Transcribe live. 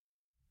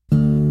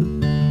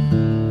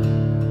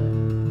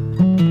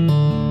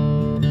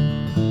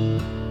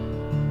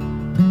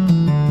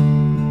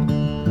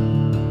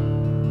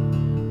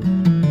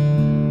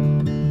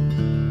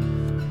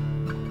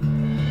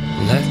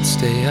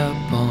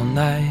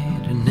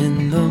And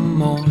in the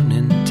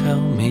morning tell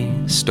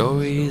me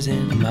stories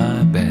in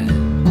my bed.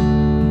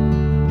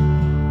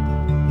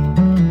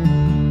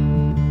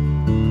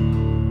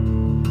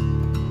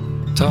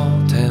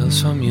 Tall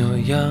tales from your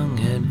young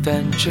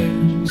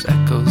adventures,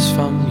 echoes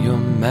from your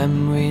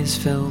memories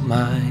fill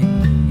my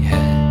head.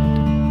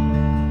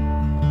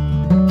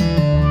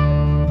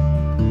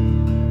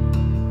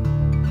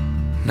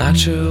 Not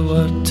sure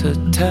what to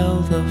tell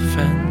the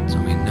friends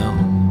we know.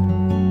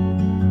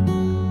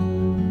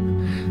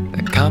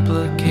 That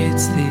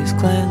complicates these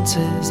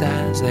glances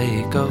as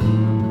they go.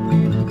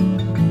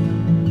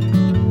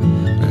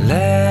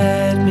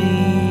 Let me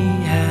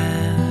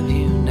have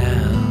you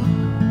now.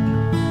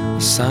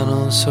 The sun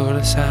will sort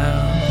us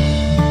out.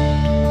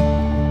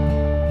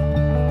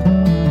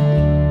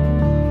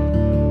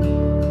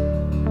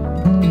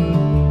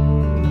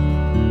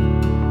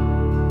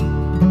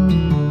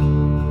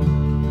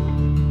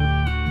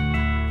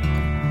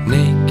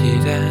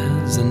 Naked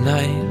as the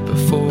night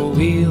before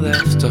we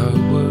left our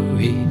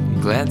worried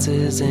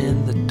glances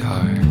in the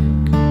dark.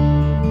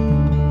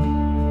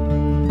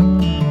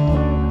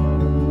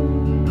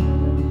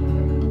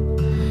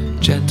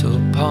 Gentle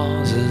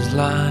pauses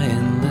lie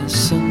and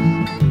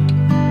listen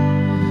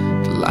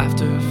to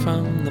laughter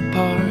from the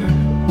park.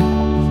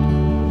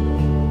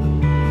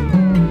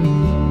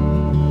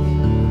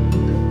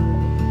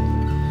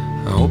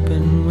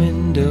 Open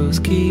windows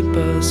keep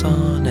us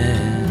on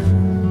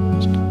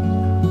edge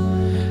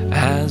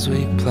as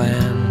we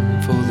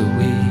plan for the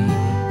week.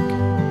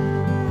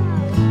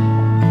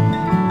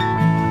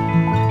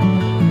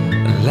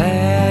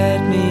 Let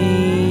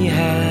me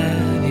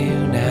have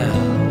you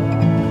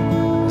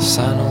now. The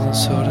sun will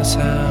sort us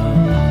out.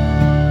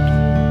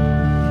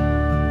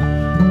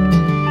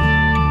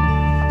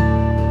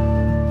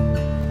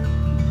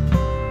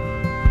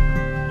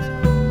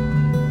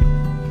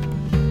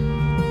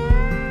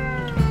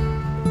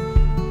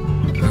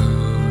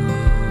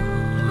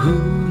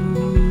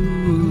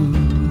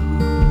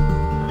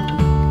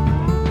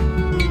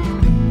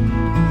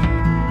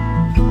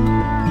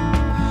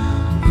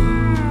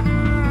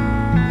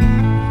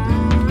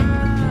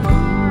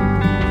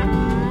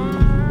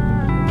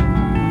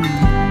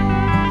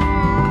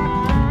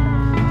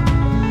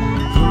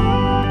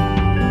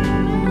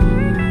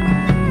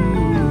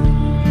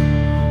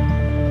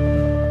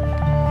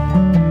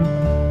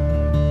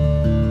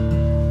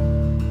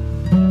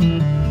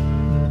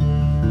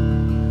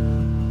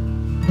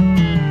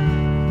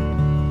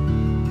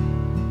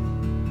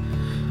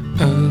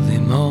 Early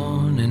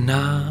morning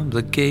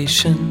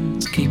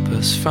obligations keep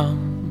us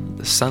from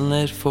the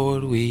sunlit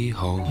fort we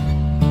hold.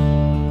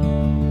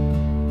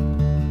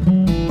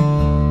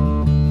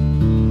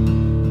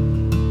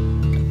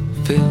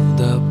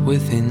 Filled up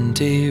with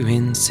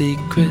endearing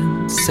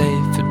secrets,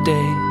 safe for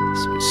days,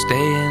 we're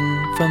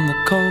staying from the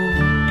cold.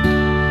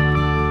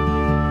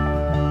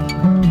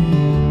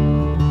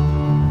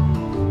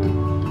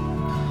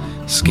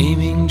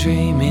 Scheming,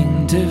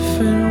 dreaming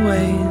different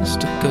ways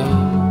to go.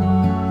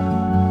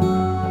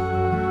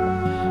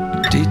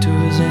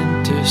 Detours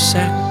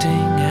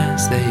intersecting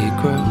as they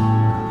grow.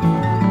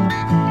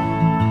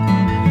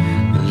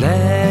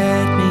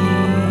 Let me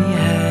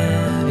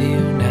have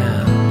you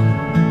now.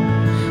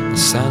 The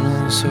sun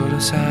will sort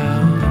us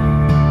out.